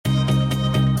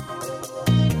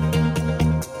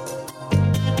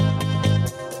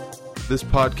This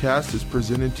podcast is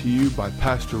presented to you by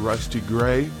Pastor Rusty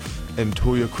Gray and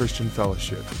Toya Christian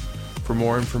Fellowship. For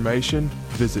more information,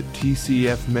 visit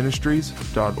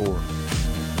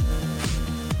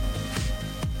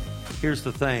tcfministries.org. Here's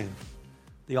the thing.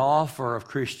 The offer of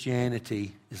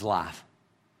Christianity is life.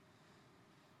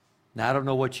 Now, I don't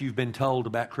know what you've been told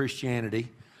about Christianity.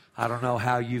 I don't know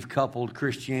how you've coupled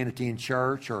Christianity in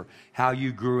church or how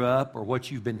you grew up or what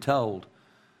you've been told.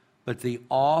 But the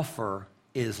offer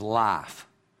is life.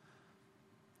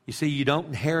 You see, you don't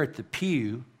inherit the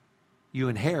pew, you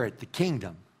inherit the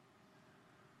kingdom.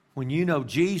 When you know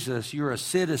Jesus, you're a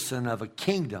citizen of a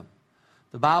kingdom.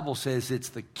 The Bible says it's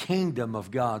the kingdom of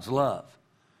God's love.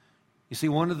 You see,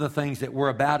 one of the things that we're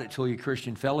about at Toya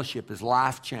Christian Fellowship is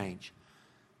life change.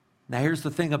 Now, here's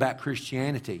the thing about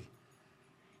Christianity.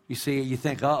 You see, you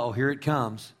think, uh-oh, here it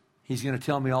comes. He's going to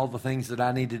tell me all the things that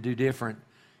I need to do different.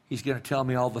 He's going to tell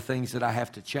me all the things that I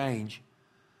have to change.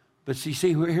 But see,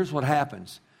 here's what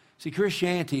happens. See,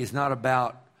 Christianity is not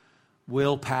about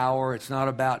willpower. It's not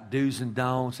about do's and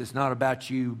don'ts. It's not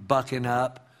about you bucking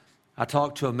up. I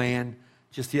talked to a man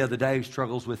just the other day who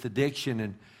struggles with addiction,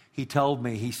 and he told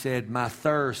me, he said, my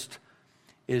thirst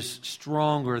is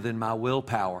stronger than my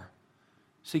willpower.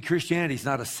 See, Christianity is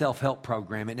not a self-help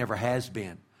program. It never has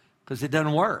been, because it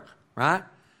doesn't work, right?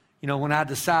 You know, when I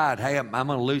decide, hey, I'm going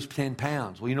to lose 10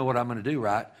 pounds, well, you know what I'm going to do,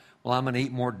 right? Well, I'm going to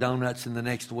eat more donuts in the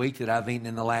next week that I've eaten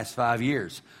in the last 5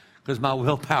 years, because my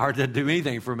willpower doesn't do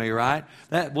anything for me, right?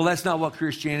 That's not what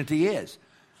Christianity is.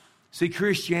 See,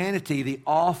 Christianity, the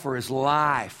offer is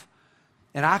life.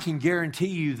 And I can guarantee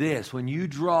you this, when you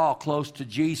draw close to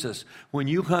Jesus, when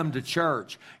you come to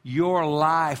church, your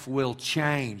life will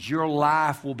change. Your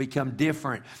life will become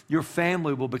different. Your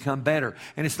family will become better.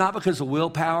 And it's not because of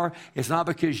willpower. It's not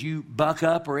because you buck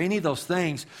up or any of those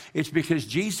things. It's because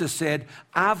Jesus said,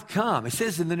 I've come. It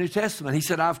says in the New Testament, he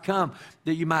said, I've come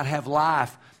that you might have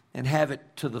life and have it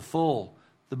to the full.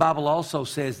 The Bible also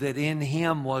says that in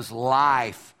him was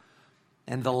life,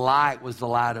 and the light was the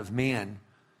light of men.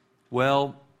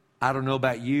 Well, I don't know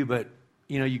about you, but,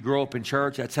 you know, you grow up in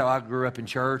church. That's how I grew up in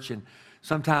church. And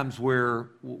sometimes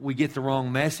we get the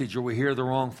wrong message, or we hear the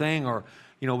wrong thing, or,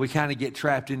 you know, we kind of get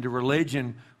trapped into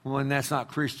religion when that's not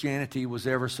Christianity was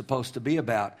ever supposed to be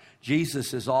about.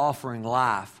 Jesus is offering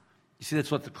life. You see, that's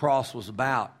what the cross was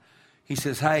about. He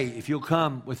says, hey, if you'll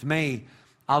come with me,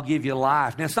 I'll give you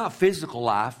life. Now, it's not physical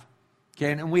life,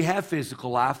 okay? And we have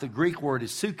physical life. The Greek word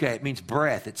is suke. It means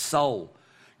breath. It's soul.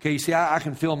 Okay, you see, I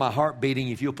can feel my heart beating.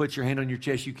 If you'll put your hand on your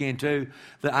chest, you can too.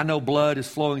 I know blood is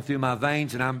flowing through my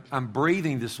veins, and I'm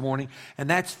breathing this morning, and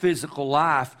that's physical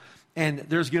life. And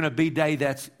there's going to be a day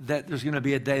that's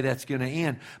going to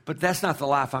end. But that's not the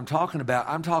life I'm talking about.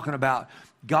 I'm talking about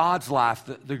God's life.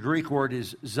 The Greek word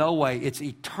is zoe. It's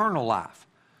eternal life.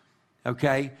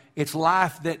 Okay, it's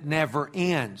life that never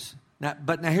ends.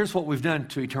 But now here's what we've done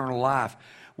to eternal life.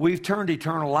 We've turned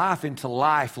eternal life into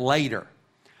life later.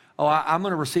 Oh, I'm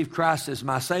going to receive Christ as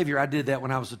my Savior. I did that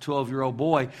when I was a 12-year-old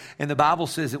boy. And the Bible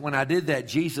says that when I did that,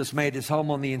 Jesus made his home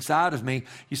on the inside of me.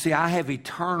 You see, I have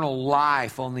eternal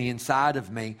life on the inside of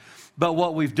me. But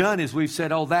what we've done is we've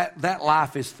said, oh, that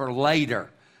life is for later.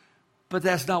 But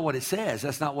that's not what it says.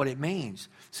 That's not what it means.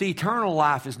 See, eternal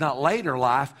life is not later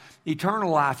life. Eternal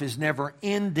life is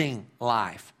never-ending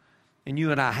life. And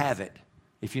you and I have it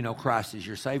if you know Christ as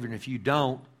your Savior. And if you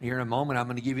don't, here in a moment, I'm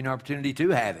going to give you an opportunity to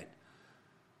have it.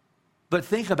 But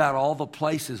think about all the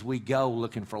places we go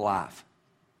looking for life.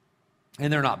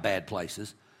 And they're not bad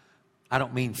places. I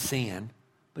don't mean sin.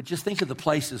 But just think of the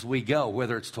places we go,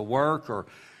 whether it's to work, or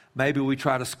maybe we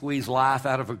try to squeeze life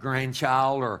out of a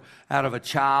grandchild, or out of a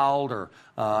child, or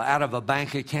out of a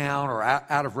bank account, or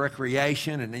out of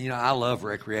recreation. And, you know, I love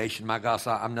recreation. My gosh,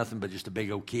 I'm nothing but just a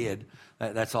big old kid.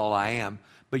 That's all I am.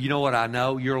 But you know what I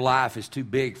know? Your life is too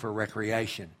big for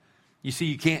recreation. You see,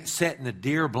 you can't sit in the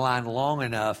deer blind long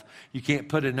enough. You can't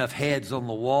put enough heads on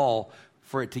the wall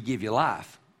for it to give you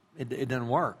life. It doesn't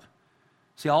work.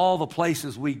 See, all the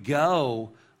places we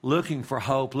go looking for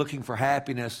hope, looking for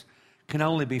happiness, can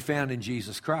only be found in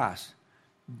Jesus Christ,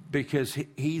 because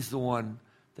he's the one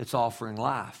that's offering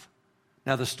life.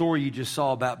 Now, the story you just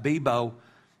saw about Bebo,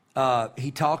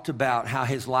 he talked about how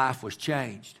his life was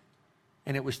changed.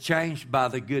 And it was changed by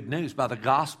the good news, by the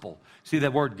gospel. See,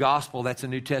 that word gospel, that's a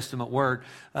New Testament word.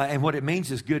 And what it means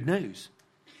is good news.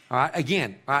 All right,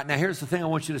 again, all right, now here's the thing I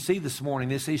want you to see this morning,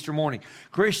 this Easter morning.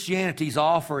 Christianity's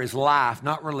offer is life,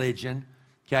 not religion.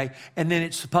 Okay? And then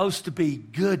it's supposed to be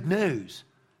good news.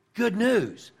 Good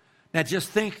news. Now, just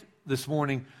think this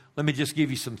morning, let me just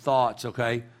give you some thoughts,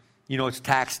 okay? You know, it's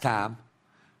tax time.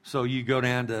 So you go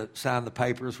down to sign the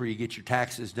papers where you get your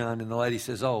taxes done, and the lady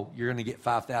says, oh, you're going to get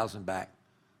 $5,000 back.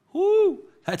 Whoo,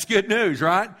 that's good news,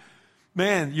 right?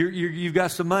 Man, you've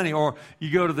got some money. Or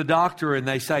you go to the doctor, and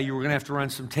they say you were going to have to run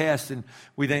some tests, and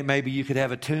we think maybe you could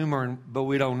have a tumor, but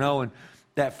we don't know. And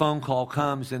that phone call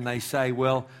comes, and they say,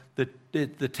 well,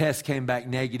 the test came back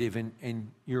negative,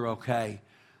 and you're okay.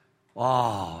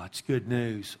 Oh, it's good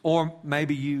news. Or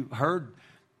maybe you heard,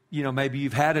 maybe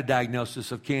you've had a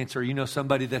diagnosis of cancer. You know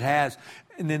somebody that has,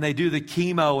 and then they do the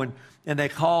chemo, and they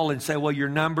call and say, well, your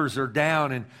numbers are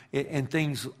down, and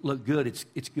things look good.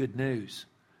 It's good news,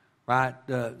 right?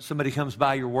 Somebody comes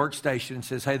by your workstation and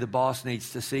says, hey, the boss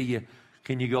needs to see you.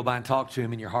 Can you go by and talk to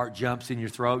him? And your heart jumps in your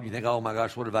throat. And you think, oh, my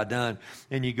gosh, what have I done?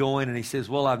 And you go in, and he says,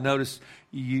 well, I've noticed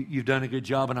you've done a good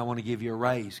job, and I want to give you a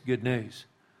raise. Good news.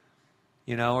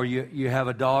 Or you have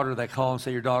a daughter, they call and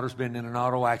say your daughter's been in an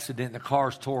auto accident, and the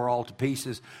car's tore all to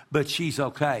pieces, but she's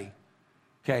okay.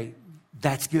 Okay,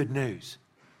 that's good news.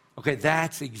 Okay,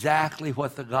 that's exactly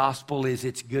what the gospel is.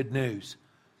 It's good news.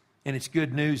 And it's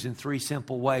good news in three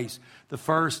simple ways. The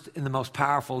first and the most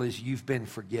powerful is you've been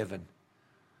forgiven.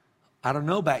 I don't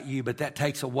know about you, but that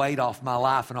takes a weight off my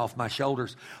life and off my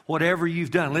shoulders. Whatever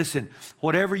you've done, listen,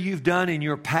 whatever you've done in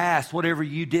your past, whatever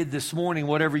you did this morning,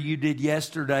 whatever you did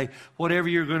yesterday, whatever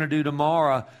you're going to do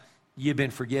tomorrow, you've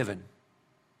been forgiven.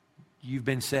 You've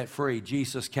been set free.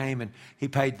 Jesus came and he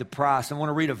paid the price. I want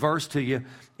to read a verse to you.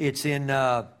 It's in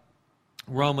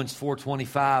Romans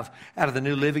 4:25 out of the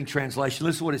New Living Translation.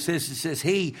 Listen to what it says. It says,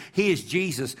 He is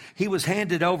Jesus. He was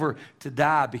handed over to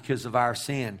die because of our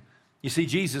sin. You see,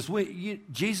 Jesus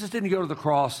didn't go to the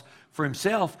cross for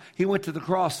himself. He went to the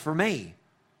cross for me.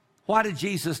 Why did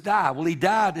Jesus die? Well, he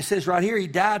died. It says right here, he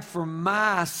died for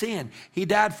my sin. He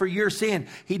died for your sin.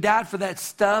 He died for that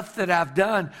stuff that I've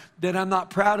done that I'm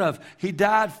not proud of. He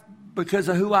died because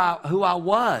of who I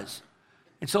was.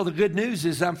 And so the good news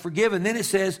is I'm forgiven. Then it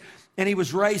says, and he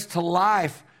was raised to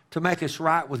life to make us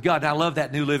right with God. And I love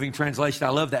that New Living Translation. I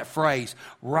love that phrase,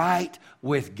 right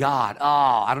with God. Oh,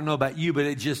 I don't know about you, but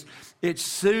it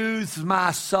soothes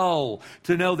my soul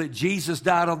to know that Jesus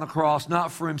died on the cross,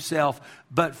 not for himself,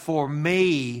 but for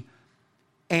me,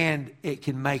 and it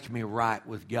can make me right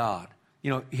with God.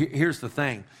 Here's the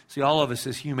thing. See, all of us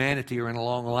as humanity are in a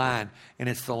long line, and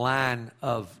it's the line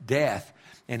of death.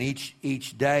 And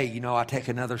each day, I take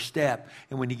another step.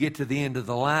 And when you get to the end of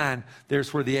the line,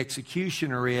 there's where the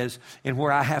executioner is and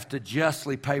where I have to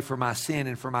justly pay for my sin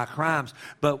and for my crimes.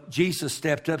 But Jesus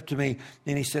stepped up to me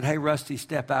and he said, hey, Rusty,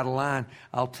 step out of line.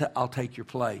 I'll take your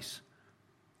place.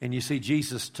 And you see,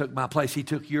 Jesus took my place. He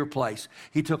took your place.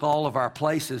 He took all of our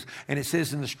places. And it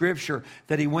says in the scripture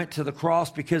that he went to the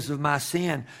cross because of my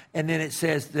sin. And then it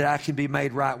says that I can be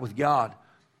made right with God.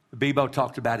 Bebo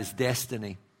talked about his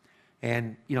destiny.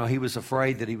 And, he was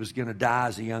afraid that he was going to die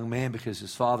as a young man because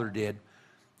his father did.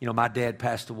 My dad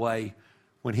passed away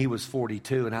when he was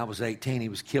 42 and I was 18. He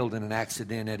was killed in an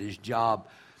accident at his job.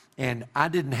 And I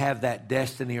didn't have that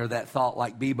destiny or that thought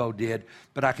like Bebo did.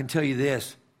 But I can tell you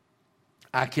this.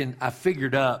 I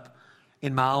figured up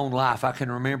in my own life. I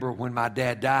can remember when my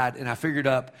dad died, and I figured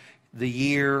up the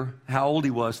year, how old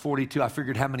he was, 42. I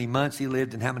figured how many months he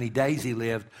lived and how many days he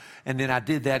lived. And then I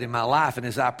did that in my life. And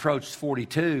as I approached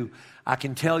 42, I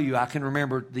can tell you, I can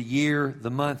remember the year,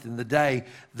 the month, and the day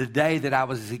that I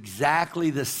was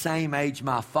exactly the same age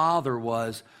my father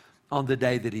was on the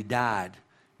day that he died.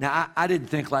 Now, I didn't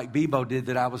think like Bebo did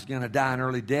that I was going to die an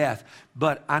early death,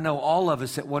 but I know all of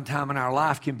us at one time in our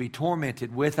life can be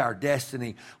tormented with our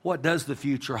destiny. What does the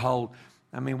future hold?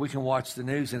 I mean, we can watch the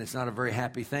news and it's not a very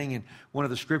happy thing. And one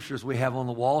of the scriptures we have on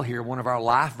the wall here, one of our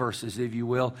life verses, if you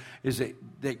will, is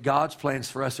that God's plans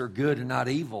for us are good and not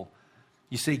evil.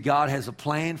 You see, God has a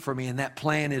plan for me, and that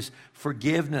plan is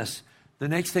forgiveness. The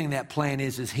next thing that plan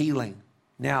is healing.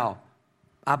 Now,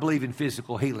 I believe in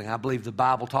physical healing. I believe the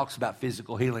Bible talks about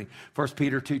physical healing. 1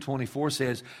 Peter 2:24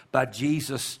 says, by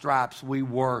Jesus' stripes we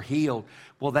were healed.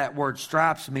 Well, that word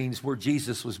stripes means where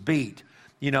Jesus was beat.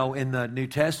 In the New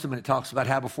Testament, it talks about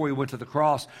how before he went to the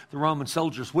cross, the Roman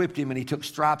soldiers whipped him and he took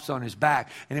stripes on his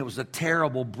back. And it was a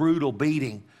terrible, brutal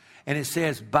beating. And it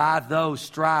says, by those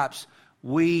stripes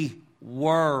we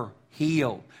were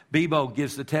healed. Bebo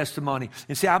gives the testimony.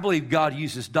 And see, I believe God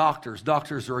uses doctors.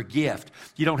 Doctors are a gift.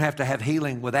 You don't have to have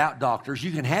healing without doctors.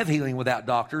 You can have healing without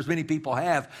doctors. Many people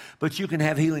have, but you can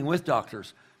have healing with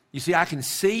doctors. You see, I can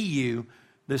see you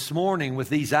this morning with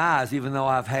these eyes, even though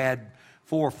I've had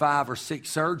 4 or 5 or 6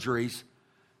 surgeries,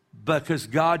 because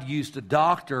God used a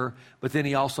doctor, but then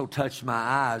he also touched my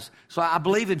eyes. So I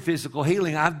believe in physical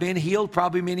healing. I've been healed.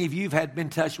 Probably many of you have been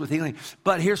touched with healing.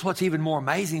 But here's what's even more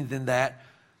amazing than that.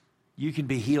 You can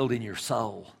be healed in your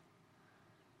soul.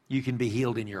 you can be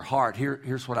healed in your heart.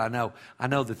 Here's what I know. I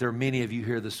know that there are many of you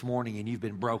here this morning and you've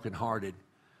been brokenhearted.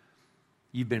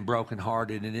 You've been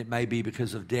brokenhearted, and it may be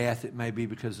because of death. It may be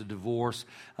because of divorce.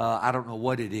 I don't know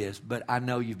what it is, but I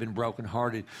know you've been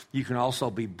brokenhearted. You can also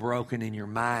be broken in your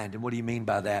mind. And what do you mean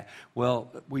by that?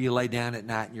 Well, where you lay down at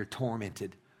night and you're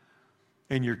tormented.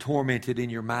 And you're tormented in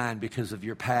your mind because of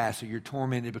your past, or you're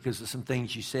tormented because of some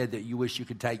things you said that you wish you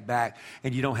could take back,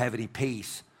 and you don't have any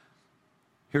peace.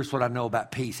 Here's what I know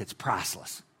about peace. It's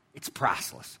priceless. It's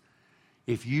priceless.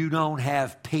 If you don't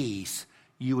have peace,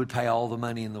 you would pay all the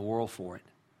money in the world for it.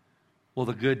 Well,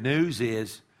 the good news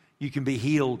is you can be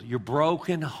healed. Your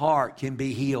broken heart can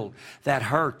be healed. That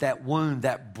hurt, that wound,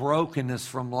 that brokenness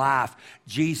from life,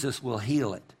 Jesus will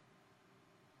heal it.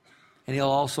 And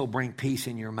He'll also bring peace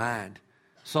in your mind.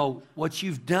 So what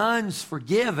you've done's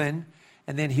forgiven,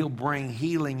 and then He'll bring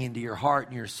healing into your heart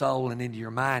and your soul and into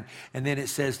your mind. And then it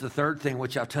says the third thing,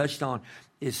 which I've touched on,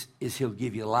 is He'll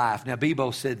give you life. Now,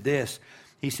 Bebo said this.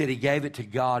 He said he gave it to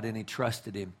God and he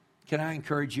trusted Him. Can I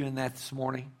encourage you in that this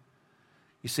morning?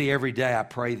 You see, every day I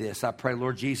pray this. I pray,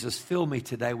 Lord Jesus, fill me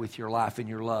today with your life and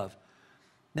your love.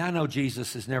 Now, I know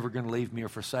Jesus is never going to leave me or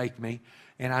forsake me,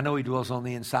 and I know He dwells on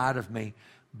the inside of me,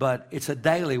 but it's a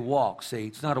daily walk, see?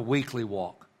 It's not a weekly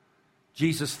walk.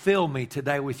 Jesus, fill me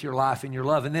today with your life and your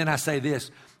love. And then I say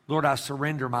this, Lord, I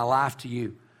surrender my life to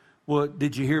you. Well,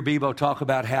 did you hear Bebo talk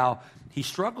about how he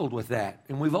struggled with that?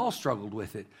 And we've all struggled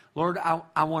with it. Lord,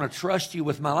 I want to trust you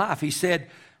with my life. He said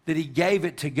that he gave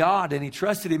it to God and he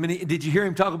trusted Him. And did you hear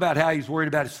him talk about how he's worried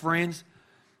about his friends?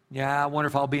 Yeah, I wonder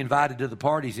if I'll be invited to the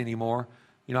parties anymore.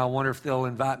 You know, I wonder if they'll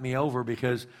invite me over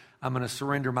because I'm going to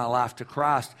surrender my life to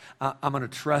Christ. I'm going to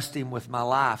trust Him with my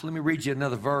life. Let me read you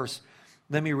another verse.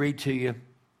 Let me read to you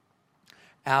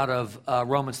out of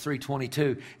Romans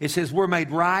 3:22. It says, we're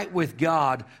made right with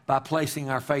God by placing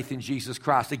our faith in Jesus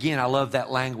Christ. Again, I love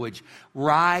that language.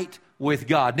 Right with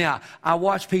God. Now, I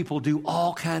watch people do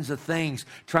all kinds of things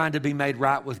trying to be made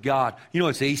right with God. You know,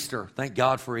 it's Easter. Thank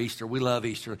God for Easter. We love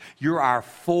Easter. You're our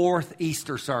fourth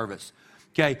Easter service.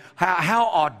 Okay, how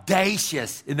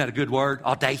audacious. Isn't that a good word?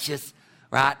 Audacious,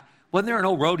 right? Wasn't there an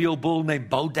old rodeo bull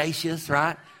named Bodacious,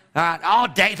 right? All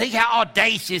right, think how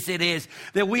audacious it is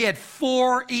that we had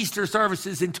 4 Easter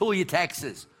services in Tulia,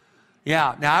 Texas.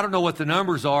 Yeah, now I don't know what the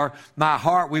numbers are. My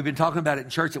heart, we've been talking about it in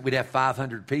church that we'd have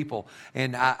 500 people.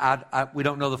 And we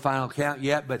don't know the final count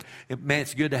yet, but man,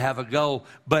 it's good to have a goal.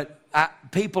 But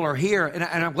people are here, and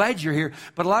I'm glad you're here.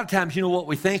 But a lot of times, you know what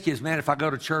we think is, man, if I go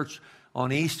to church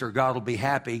on Easter, God will be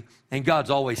happy. And God's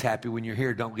always happy when you're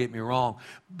here, don't get me wrong.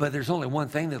 But there's only one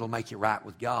thing that'll make you right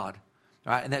with God.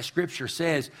 Right? And that scripture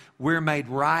says we're made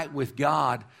right with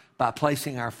God by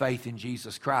placing our faith in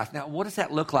Jesus Christ. Now, what does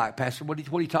that look like, Pastor? What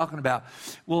are you talking about?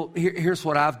 Well, here's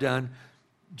what I've done.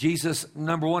 Jesus,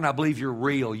 number one, I believe you're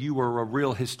real. You were a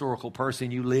real historical person.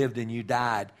 You lived and you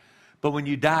died. But when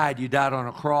you died on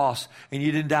a cross, and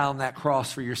you didn't die on that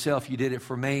cross for yourself. You did it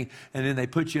for me. And then they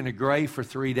put you in a grave for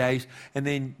 3 days. And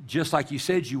then just like you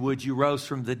said you would, you rose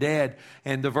from the dead.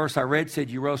 And the verse I read said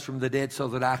you rose from the dead so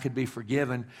that I could be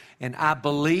forgiven. And I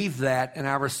believe that, and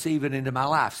I receive it into my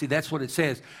life. See, that's what it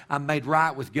says. I'm made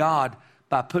right with God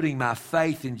by putting my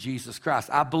faith in Jesus Christ.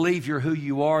 I believe you're who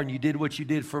you are and you did what you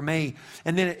did for me.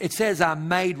 And then it says I'm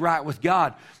made right with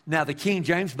God. Now, the King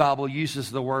James Bible uses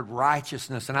the word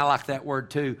righteousness, and I like that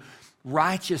word too.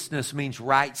 Righteousness means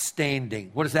right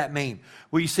standing. What does that mean?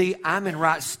 Well, you see, I'm in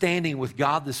right standing with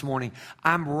God this morning.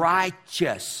 I'm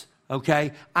righteous,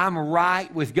 okay? I'm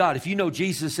right with God. If you know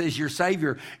Jesus as your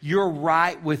Savior, you're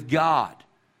right with God.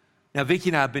 Now, Vicki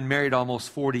and I have been married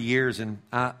almost 40 years, and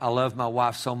I love my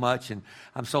wife so much, and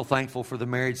I'm so thankful for the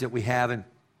marriage that we have. And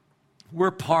we're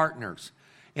partners.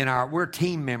 We're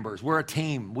team members. We're a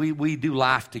team. We do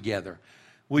life together.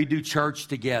 We do church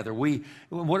together.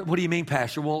 What do you mean,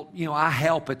 Pastor? Well, you know, I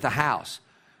help at the house,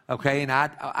 okay? And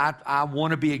I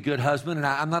want to be a good husband, and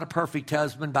I'm not a perfect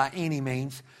husband by any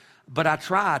means. But I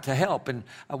try to help, and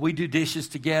we do dishes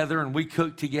together, and we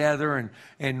cook together,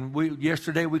 and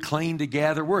yesterday we cleaned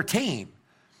together. We're a team,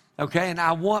 okay? And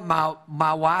I want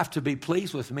my wife to be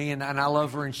pleased with me, and I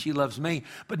love her, and she loves me.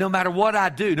 But no matter what I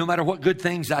do, no matter what good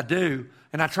things I do,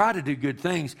 and I try to do good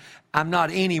things, I'm not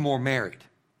any more married,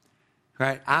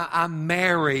 right? I'm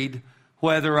married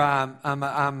whether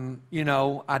I'm you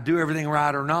know, I do everything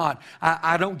right or not.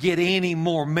 I don't get any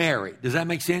more married. Does that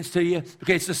make sense to you?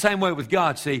 Okay, it's the same way with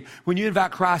God. See, when you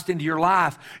invite Christ into your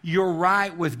life, you're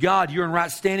right with God. You're in right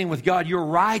standing with God. You're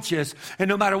righteous. And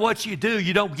no matter what you do,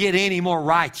 you don't get any more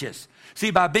righteous.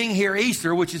 See, by being here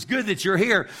Easter, which is good that you're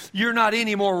here, you're not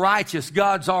any more righteous.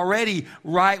 God's already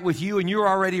right with you, and you're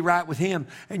already right with Him,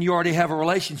 and you already have a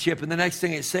relationship. And the next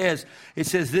thing it says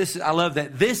this, I love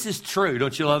that. This is true.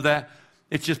 Don't you love that?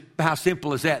 It's just how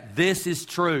simple is that? This is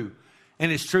true.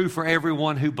 And it's true for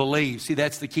everyone who believes. See,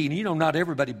 that's the key. And you know, not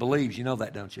everybody believes. You know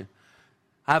that, don't you?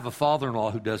 I have a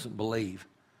father-in-law who doesn't believe.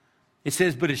 It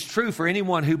says, but it's true for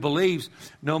anyone who believes,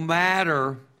 no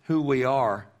matter who we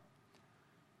are.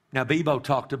 Now, Bebo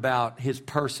talked about his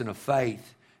person of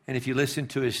faith. And if you listen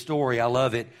to his story, I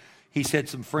love it. He said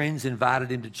some friends invited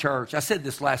him to church. I said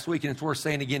this last week, and it's worth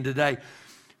saying again today.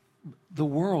 The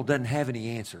world doesn't have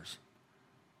any answers.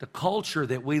 The culture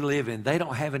that we live in, they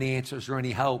don't have any answers or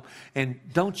any hope. And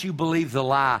don't you believe the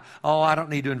lie, oh, I don't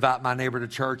need to invite my neighbor to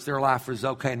church. Their life is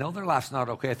okay. No, their life's not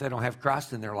okay if they don't have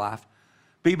Christ in their life.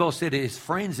 Bebo said his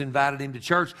friends invited him to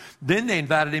church. Then they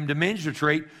invited him to men's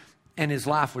retreat. And his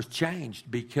life was changed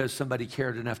because somebody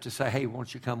cared enough to say, hey,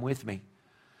 won't you come with me?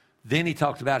 Then he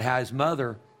talked about how his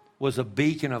mother was a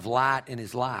beacon of light in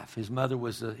his life. His mother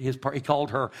was, he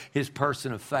called her his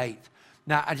person of faith.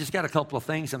 Now, I just got a couple of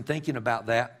things I'm thinking about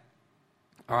that.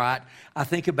 All right? I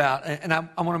think about, and I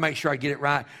want to make sure I get it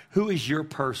right. Who is your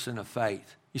person of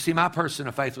faith? You see, my person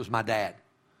of faith was my dad.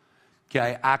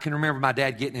 Okay? I can remember my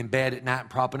dad getting in bed at night and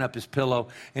propping up his pillow,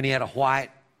 and he had a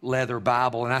white leather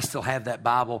Bible, and I still have that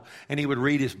Bible, and he would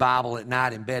read his Bible at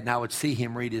night in bed, and I would see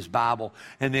him read his Bible.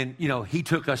 And then, you know, he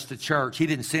took us to church. He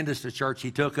didn't send us to church.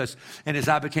 He took us. And as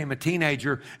I became a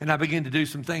teenager and I began to do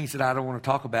some things that I don't want to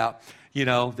talk about, you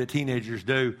know, that teenagers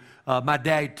do, my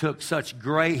dad took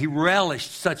he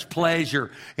relished such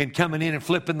pleasure in coming in and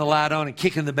flipping the light on and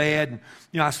kicking the bed. And,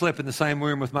 you know, I slept in the same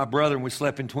room with my brother, and we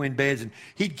slept in twin beds, and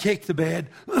he'd kick the bed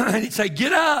and he'd say,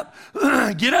 get up,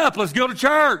 let's go to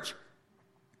church.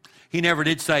 He never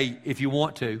did say, if you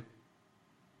want to.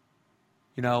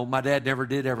 You know, my dad never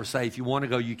did ever say, if you want to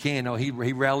go, you can. No, he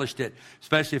relished it,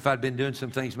 especially if I'd been doing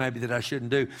some things maybe that I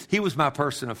shouldn't do. He was my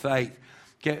person of faith.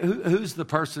 Okay, who's the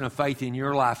person of faith in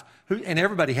your life? And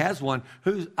everybody has one.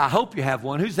 I hope you have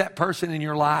one. Who's that person in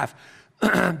your life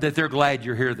that they're glad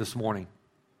you're here this morning?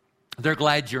 They're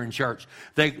glad you're in church.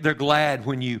 They're glad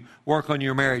when you work on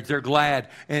your marriage. They're glad,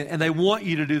 and they want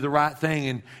you to do the right thing.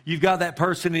 And you've got that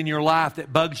person in your life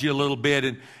that bugs you a little bit.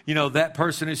 And, you know, that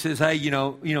person who says, hey, you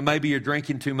know, maybe you're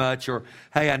drinking too much, or,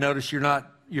 hey, I notice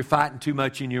you're fighting too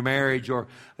much in your marriage, or,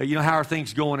 you know, how are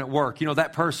things going at work? You know,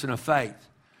 that person of faith.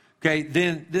 Okay,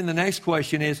 then the next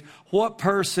question is, what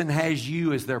person has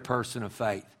you as their person of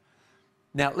faith?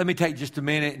 Now, let me take just a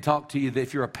minute and talk to you that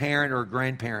if you're a parent or a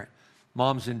grandparent.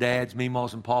 Moms and dads,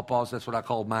 meemaws and pawpaws, that's what I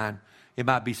called mine. It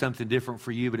might be something different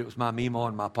for you, but it was my meemaw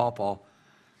and my pawpaw.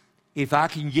 If I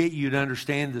can get you to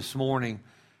understand this morning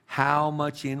how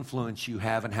much influence you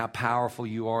have and how powerful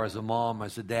you are as a mom,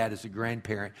 as a dad, as a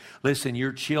grandparent. Listen,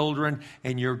 your children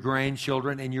and your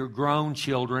grandchildren and your grown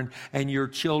children and your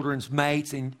children's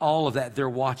mates and all of that, they're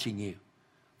watching you.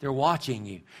 They're watching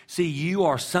you. See, you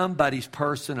are somebody's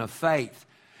person of faith.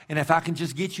 And if I can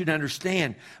just get you to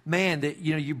understand, man, that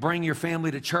you bring your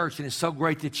family to church, and it's so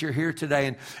great that you're here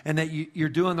today, and that you're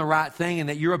doing the right thing, and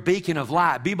that you're a beacon of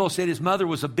light. Bebo said his mother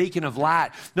was a beacon of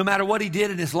light. No matter what he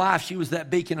did in his life, she was that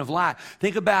beacon of light.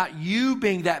 Think about you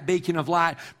being that beacon of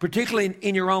light, particularly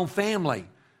in your own family.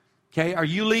 Okay, are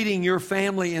you leading your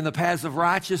family in the paths of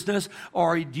righteousness,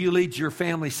 or do you lead your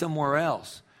family somewhere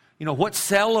else? You know, what's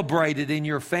celebrated in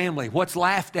your family? What's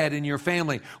laughed at in your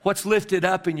family? What's lifted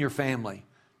up in your family?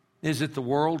 Is it the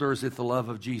world, or is it the love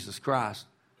of Jesus Christ?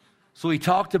 So he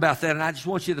talked about that, and I just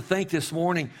want you to think this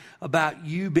morning about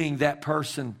you being that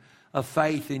person of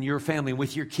faith in your family,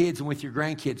 with your kids and with your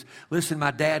grandkids. Listen,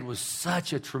 my dad was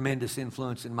such a tremendous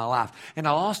influence in my life, and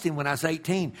I lost him when I was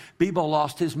 18. Bebo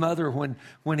lost his mother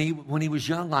when he was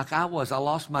young like I was. I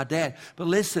lost my dad. But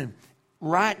listen,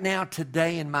 right now,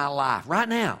 today in my life, right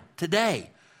now, today,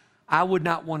 I would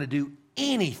not want to do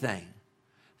anything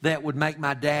that would make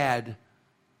my dad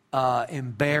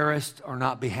embarrassed or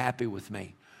not be happy with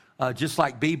me. Just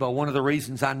like Bebo, one of the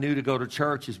reasons I knew to go to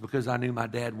church is because I knew my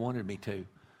dad wanted me to.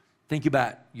 Think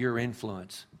about your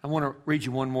influence. I want to read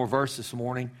you one more verse this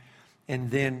morning, and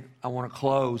then I want to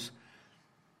close.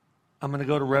 I'm going to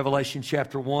go to Revelation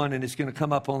chapter 1, and it's going to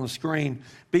come up on the screen.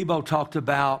 Bebo talked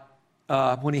about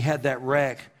when he had that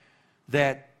wreck,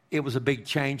 that it was a big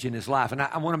change in his life. And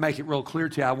I want to make it real clear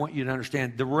to you. I want you to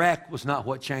understand the wreck was not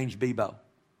what changed Bebo.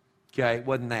 Okay, it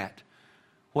wasn't that.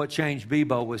 What changed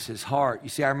Bebo was his heart. You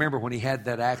see, I remember when he had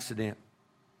that accident,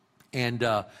 And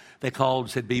they called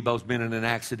and said, Bebo's been in an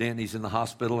accident and he's in the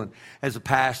hospital. And as a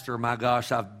pastor, my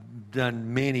gosh, I've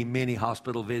done many, many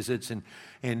hospital visits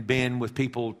and been with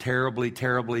people terribly,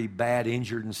 terribly bad,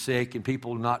 injured and sick, and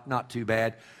people not too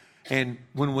bad. And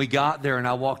when we got there and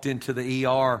I walked into the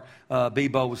ER,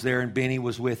 Bebo was there and Benny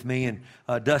was with me, and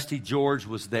Dusty George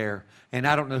was there. And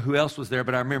I don't know who else was there,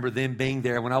 but I remember them being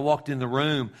there. When I walked in the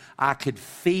room, I could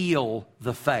feel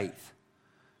the faith.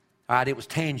 All right, it was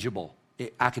tangible.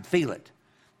 I could feel it.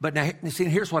 But now, see,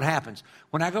 here's what happens.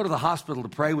 When I go to the hospital to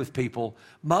pray with people,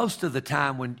 most of the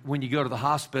time when you go to the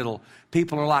hospital,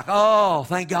 people are like, oh,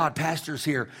 thank God pastor's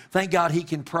here. Thank God he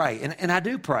can pray. And I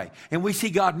do pray. And we see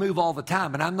God move all the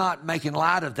time. And I'm not making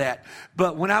light of that.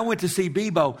 But when I went to see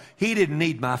Bebo, he didn't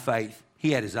need my faith.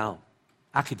 He had his own.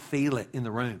 I could feel it in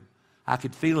the room. I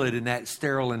could feel it in that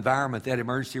sterile environment, that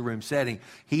emergency room setting.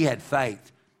 He had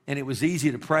faith. And it was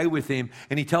easy to pray with him.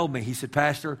 And he told me, he said,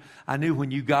 Pastor, I knew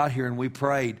when you got here and we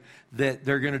prayed that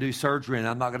they're going to do surgery and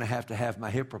I'm not going to have my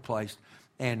hip replaced.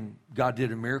 And God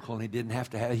did a miracle and he didn't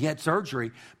have to have it. He had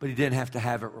surgery, but he didn't have to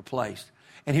have it replaced.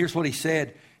 And here's what he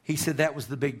said. He said, that was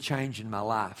the big change in my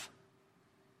life.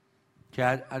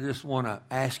 Okay, I just want to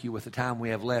ask you with the time we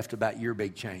have left about your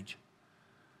big change.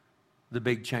 The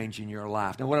big change in your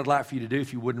life. Now, what I'd like for you to do,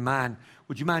 if you wouldn't mind,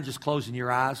 would you mind just closing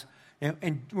your eyes?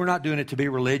 And we're not doing it to be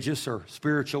religious or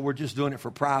spiritual. We're just doing it for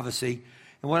privacy.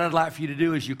 And what I'd like for you to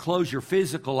do is you close your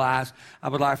physical eyes. I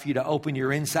would like for you to open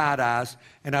your inside eyes.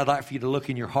 And I'd like for you to look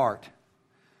in your heart.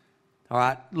 All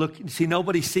right? Look, see,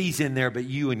 nobody sees in there but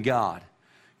you and God.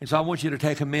 And so I want you to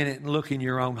take a minute and look in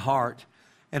your own heart.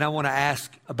 And I want to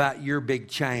ask about your big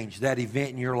change, that event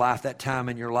in your life, that time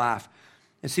in your life.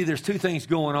 And see, there's two things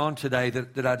going on today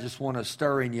that I just want to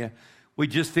stir in you. We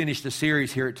just finished a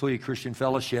series here at Toyah Christian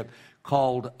Fellowship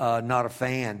called Not a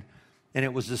Fan. And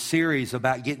it was a series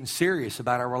about getting serious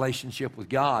about our relationship with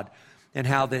God and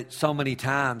how that so many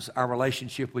times our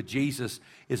relationship with Jesus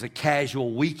is a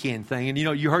casual weekend thing. And, you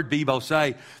know, you heard Bebo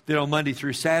say that on Monday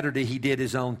through Saturday he did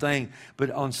his own thing, but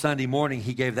on Sunday morning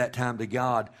he gave that time to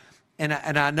God. And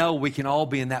I know we can all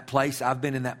be in that place. I've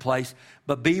been in that place.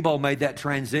 But Bebo made that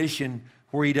transition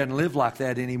where he doesn't live like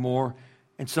that anymore.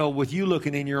 And so with you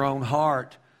looking in your own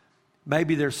heart,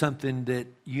 maybe there's something that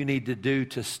you need to do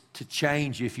to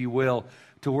change, if you will,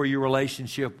 to where your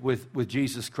relationship with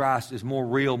Jesus Christ is more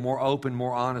real, more open,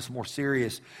 more honest, more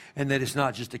serious, and that it's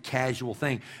not just a casual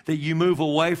thing. That you move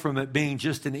away from it being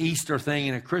just an Easter thing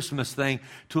and a Christmas thing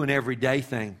to an everyday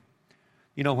thing.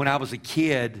 You know, when I was a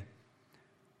kid,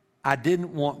 I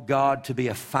didn't want God to be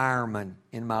a fireman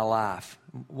in my life.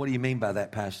 What do you mean by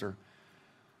that, Pastor?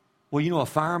 Well, you know, a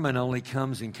fireman only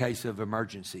comes in case of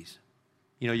emergencies.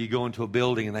 You know, you go into a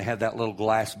building and they have that little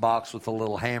glass box with a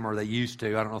little hammer. They used to.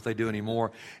 I don't know if they do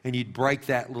anymore. And you'd break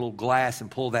that little glass and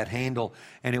pull that handle,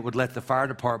 and it would let the fire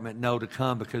department know to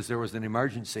come because there was an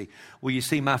emergency. Well, you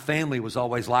see, my family was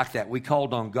always like that. We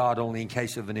called on God only in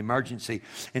case of an emergency.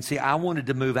 And see, I wanted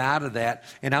to move out of that,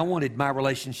 and I wanted my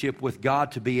relationship with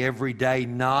God to be every day,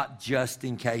 not just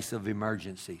in case of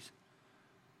emergencies.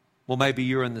 Well, maybe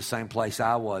you're in the same place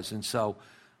I was. And so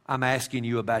I'm asking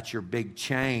you about your big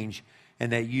change,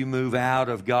 and that you move out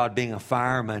of God being a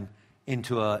fireman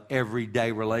into an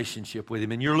everyday relationship with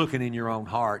Him. And you're looking in your own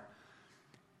heart.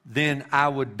 Then I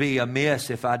would be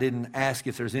amiss if I didn't ask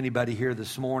if there's anybody here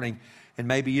this morning, and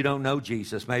maybe you don't know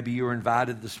Jesus. Maybe you were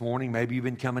invited this morning. Maybe you've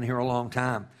been coming here a long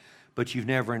time, but you've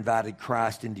never invited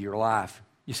Christ into your life.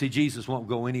 You see, Jesus won't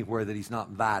go anywhere that He's not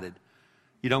invited.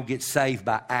 You don't get saved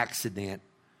by accident.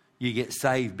 You get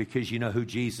saved because you know who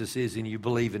Jesus is and you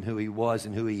believe in who He was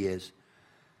and who He is.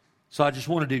 So I just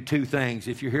want to do two things.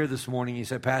 If you're here this morning and you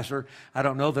say, Pastor, I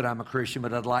don't know that I'm a Christian,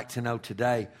 but I'd like to know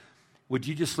today. Would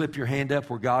you just slip your hand up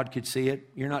where God could see it?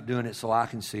 You're not doing it so I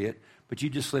can see it. But you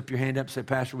just slip your hand up and say,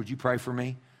 Pastor, would you pray for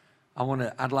me?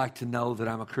 I'd like to know that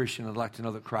I'm a Christian. I'd like to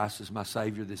know that Christ is my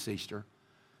Savior this Easter.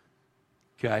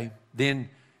 Okay? Then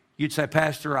you'd say,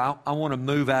 Pastor, I want to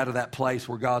move out of that place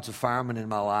where God's a fireman in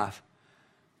my life.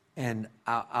 And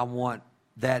I want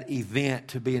that event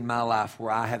to be in my life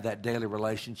where I have that daily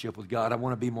relationship with God. I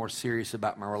want to be more serious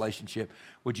about my relationship.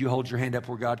 Would you hold your hand up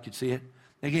where God could see it?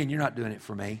 Again, you're not doing it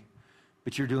for me,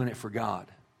 but you're doing it for God.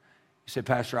 You say,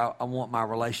 Pastor, I want my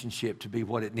relationship to be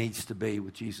what it needs to be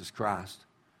with Jesus Christ.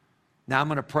 Now, I'm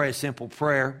going to pray a simple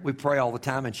prayer. We pray all the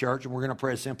time in church, and we're going to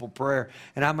pray a simple prayer.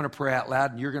 And I'm going to pray out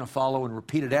loud, and you're going to follow and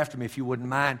repeat it after me if you wouldn't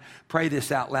mind. Pray this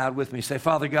out loud with me. Say,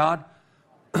 Father God,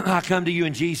 I come to you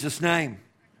in Jesus' name.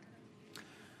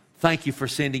 Thank you for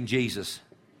sending Jesus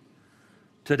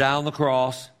to die on the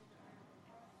cross,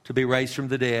 to be raised from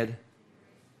the dead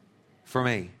for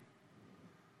me.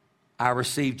 I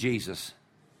receive Jesus.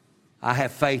 I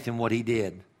have faith in what he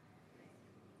did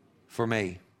for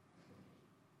me.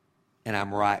 And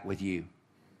I'm right with you.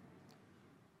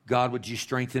 God, would you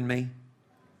strengthen me?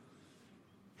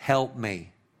 Help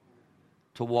me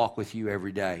to walk with you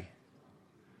every day.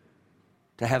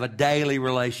 To have a daily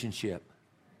relationship.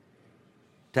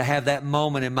 To have that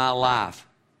moment in my life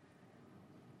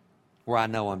where I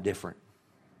know I'm different.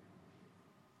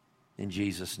 In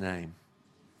Jesus' name.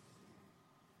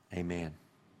 Amen.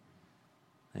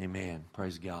 Amen.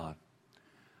 Praise God.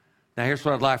 Now here's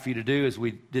what I'd like for you to do as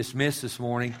we dismiss this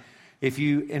morning. If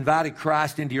you invited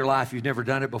Christ into your life, you've never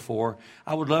done it before,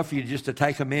 I would love for you just to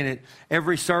take a minute.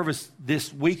 Every service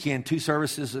this weekend, 2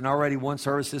 services and already 1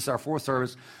 service, this is our 4th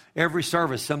service. Every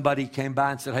service, somebody came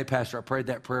by and said, hey, Pastor, I prayed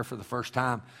that prayer for the first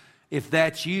time. If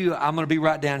that's you, I'm going to be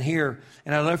right down here.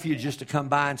 And I'd love for you just to come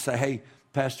by and say, hey,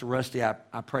 Pastor Rusty, I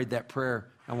prayed that prayer.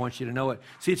 I want you to know it.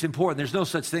 See, it's important. There's no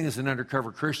such thing as an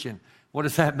undercover Christian. What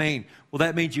does that mean? Well,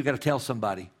 that means you got to tell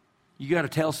somebody. You got to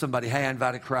tell somebody, hey, I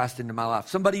invited Christ into my life.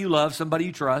 Somebody you love, somebody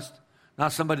you trust,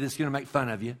 not somebody that's going to make fun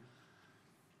of you.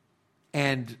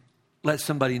 And let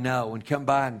somebody know and come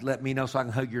by and let me know so I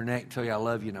can hug your neck and tell you I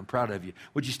love you and I'm proud of you.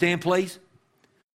 Would you stand, please?